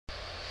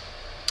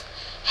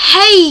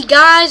Hey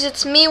guys,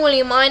 it's me,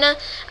 William Miner,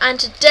 and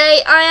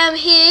today I am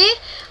here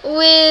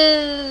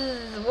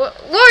with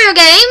Wario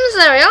Games.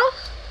 There we are.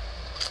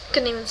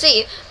 Couldn't even see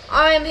you.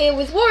 I am here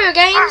with Wario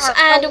Games,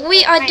 and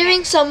we are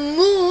doing some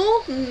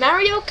more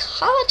Mario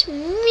Kart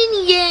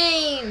mini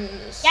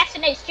games. Yes,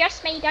 and it's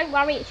just me. Don't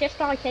worry, it's just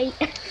Blighty.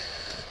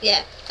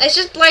 Yeah, it's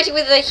just Blighty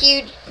with a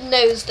huge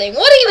nose thing.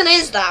 What even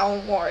is that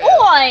on Wario?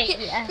 Oi!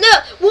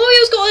 No,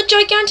 Wario's got a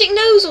gigantic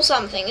nose or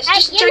something. It's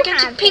just a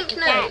gigantic pink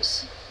that.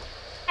 nose.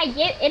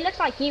 Hey, it looks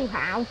like you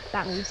have,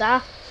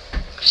 Bowser.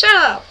 Shut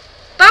up.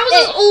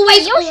 Bowser's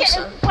always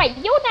awesome. Wait,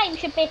 your name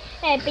should be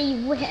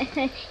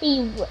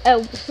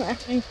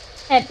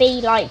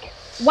be like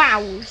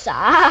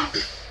Wouser.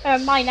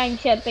 My name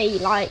should be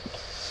like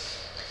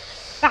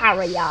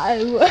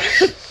Bario.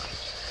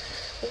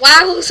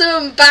 Wouser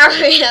and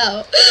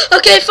Bario.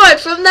 Okay, fine.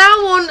 From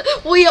now on,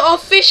 we are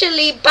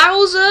officially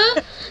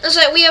Bowser.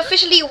 So we are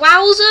officially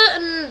Wouser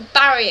and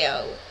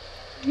Bario.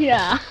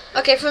 Yeah.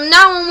 Okay, from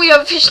now on we are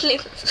officially.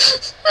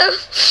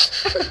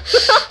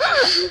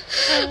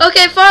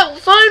 Okay,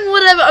 fine,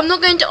 whatever. I'm not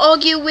going to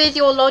argue with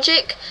your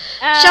logic.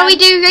 Shall we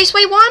do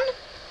Raceway 1?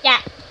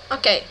 Yeah.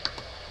 Okay.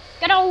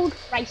 Good old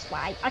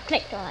Raceway. I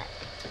clicked on it.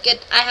 Good,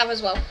 I have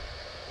as well.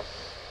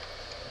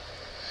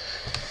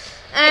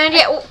 And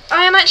yeah,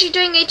 I am actually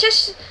doing a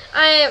test.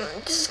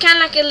 This is kind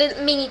of like a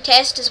little mini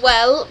test as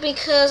well,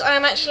 because I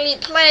am actually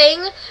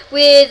playing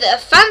with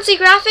fancy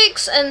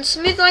graphics and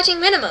smooth lighting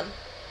minimum.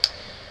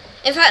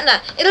 In fact, no,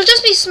 it'll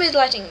just be smooth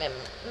lighting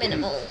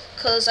minimal,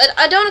 because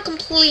I don't want to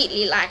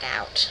completely lag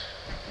out.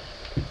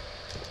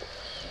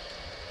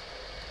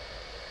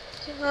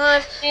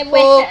 5,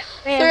 4,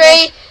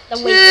 3,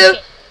 2,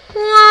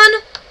 1,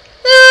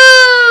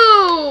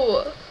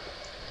 go!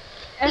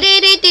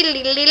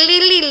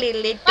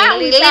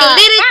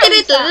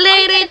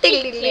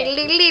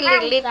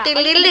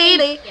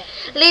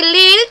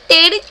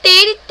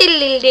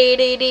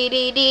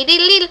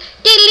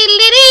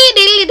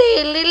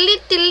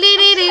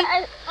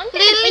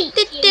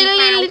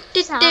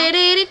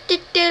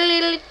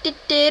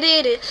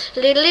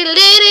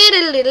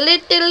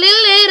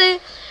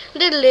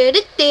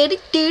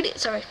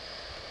 Sorry.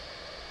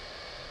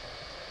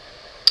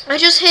 I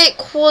just hit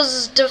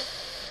Quaz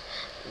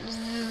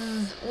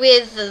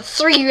with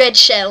 3 red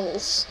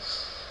shells.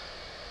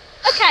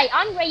 Okay,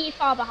 I'm really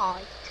far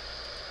behind.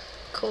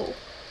 Cool.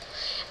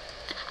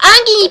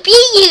 I'm gonna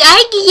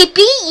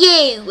beat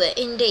you,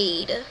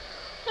 indeed.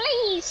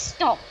 Please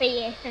stop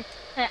being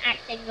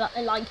acting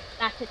like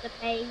better than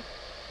me.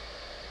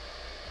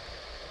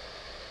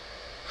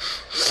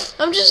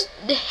 I'm just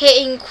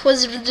hitting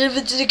Quaz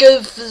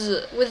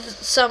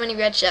with so many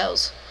red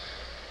shells.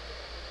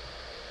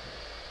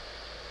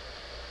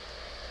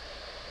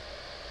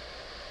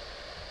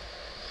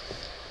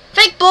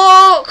 Fake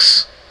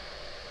box!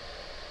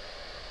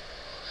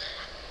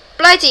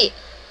 Blighty,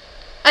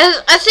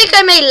 I think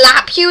I may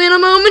lap you in a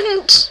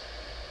moment.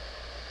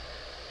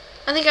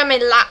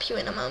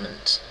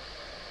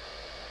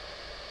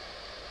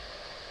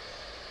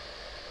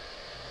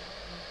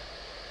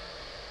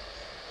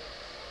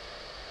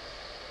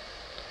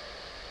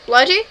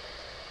 Blighty?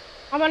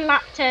 I'm on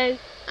lap 2.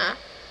 Ah,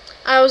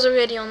 I was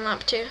already on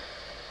lap 2.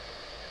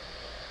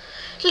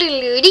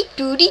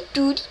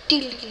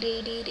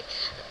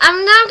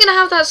 I'm now gonna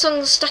have that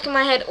song stuck in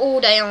my head all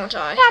day, aren't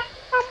I?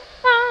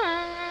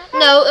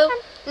 No,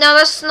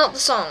 that's not the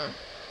song.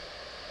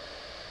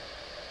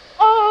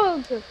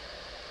 Oh,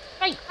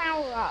 fake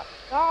power up.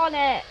 Darn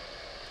it.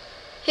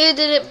 Who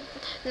did it?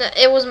 No,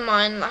 it was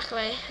mine,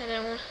 luckily.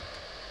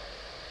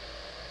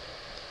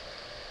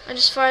 I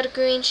just fired a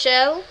green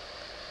shell.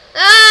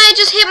 Ah, I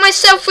just hit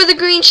myself with a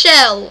green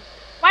shell.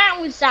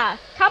 Wowza,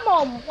 come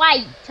on,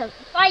 wait,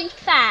 play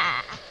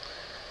fair.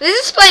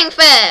 This is playing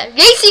fair.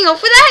 Racing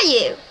off without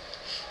you.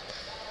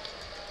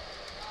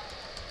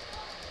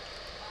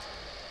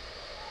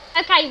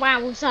 Okay,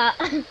 Wowza.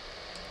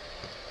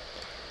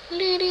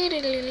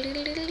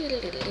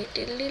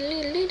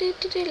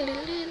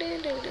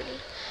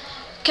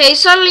 Okay,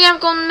 suddenly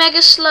I've gone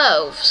mega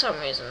slow for some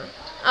reason.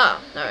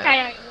 Oh, no. Okay,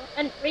 I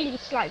went really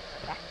slow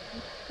for that.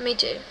 Me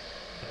too.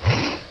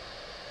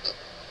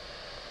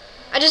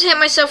 I just hit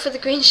myself with a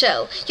green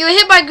shell. You were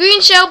hit by a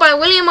green shell by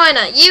William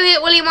Miner. You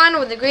hit William Miner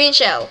with a green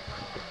shell.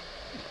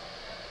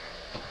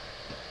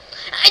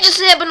 I just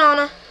hit a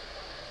banana.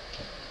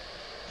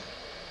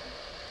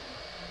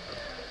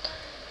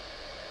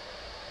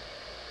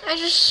 I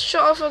just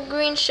shot off a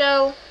green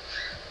shell.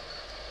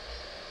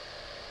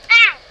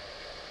 Ow!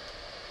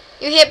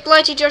 You hit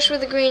Blighty Josh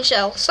with a green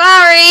shell.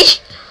 Sorry!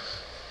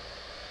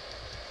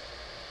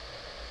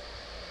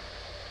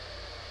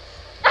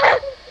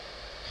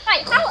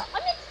 Wait, how?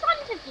 I'm in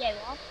front of you,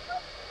 aren't I?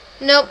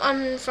 Nope,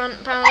 I'm in front,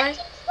 apparently. I'm in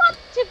front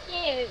of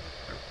you.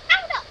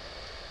 How the?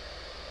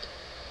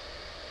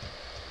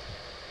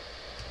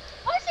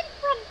 I was in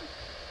front of you.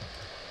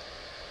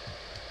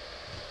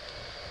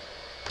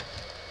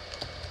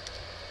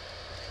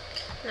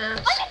 No. I'm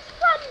in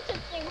front of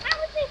you. How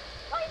is it?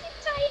 Why is it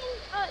saying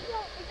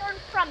you're in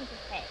front of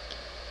me?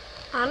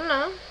 I don't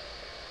know.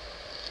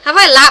 Have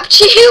I lapped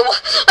you?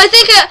 I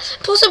think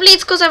possibly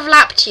it's because I've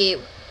lapped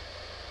you.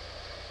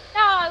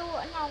 No, I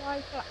got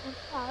myself.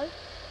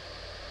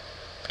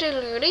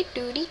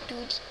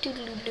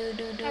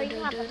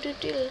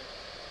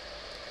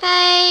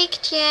 Fake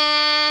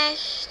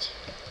chest.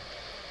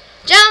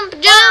 Jump,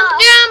 jump,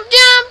 jump,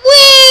 jump,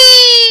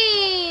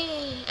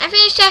 whee! I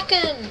finished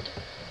second.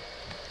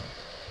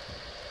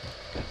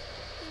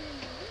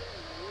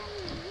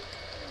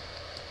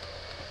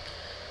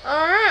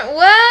 Alright,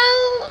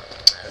 well,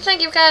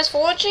 thank you guys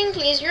for watching.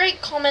 Please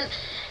rate, comment,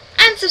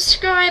 and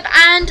subscribe.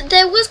 And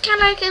there was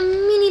kind of like a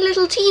mini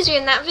little teaser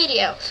in that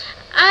video.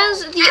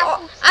 As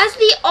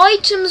the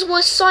items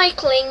were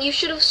cycling, you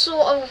should have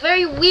saw a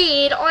very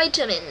weird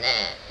item in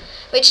there,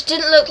 which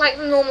didn't look like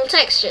the normal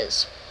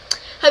textures.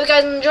 Hope you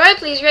guys enjoy.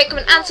 Please rate,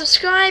 comment, and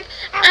subscribe.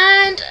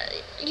 And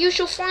you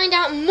shall find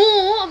out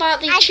more about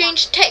the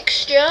changed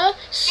texture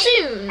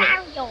soon.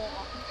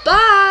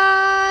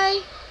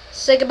 Bye.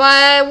 Say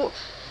goodbye,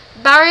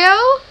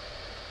 Bario.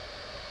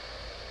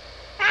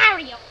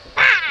 Bario,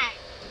 bye.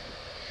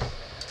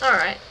 All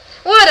right.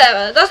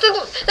 Whatever. That's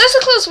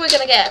the closest we're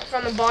gonna get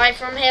from a bye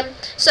from him.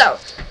 So,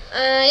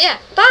 yeah.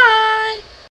 Bye.